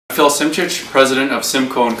Phil Symchych, President of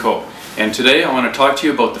SYMCO CO, and today I want to talk to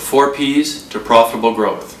you about the 4 P's to profitable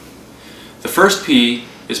growth. The first P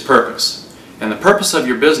is purpose, and the purpose of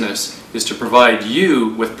your business is to provide you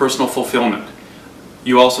with personal fulfillment.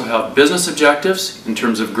 You also have business objectives in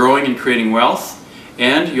terms of growing and creating wealth,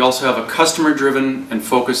 and you also have a customer-driven and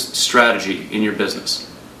focused strategy in your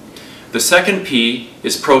business. The second P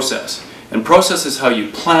is process, and process is how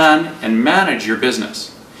you plan and manage your business.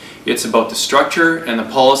 It's about the structure and the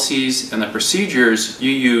policies and the procedures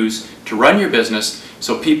you use to run your business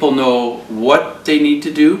so people know what they need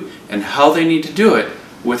to do and how they need to do it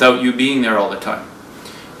without you being there all the time.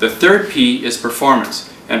 The third P is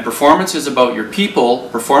performance, and performance is about your people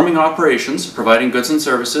performing operations, providing goods and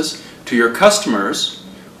services to your customers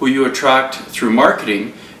who you attract through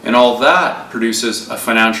marketing, and all that produces a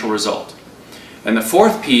financial result. And the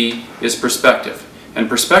fourth P is perspective. And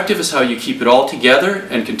perspective is how you keep it all together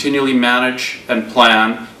and continually manage and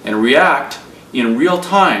plan and react in real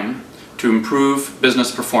time to improve business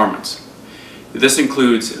performance. This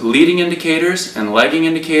includes leading indicators and lagging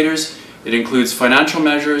indicators. It includes financial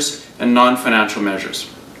measures and non-financial measures.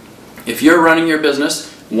 If you're running your business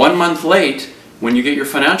 1 month late when you get your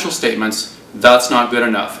financial statements, that's not good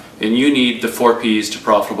enough, and you need the 4 P's to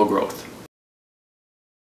profitable growth.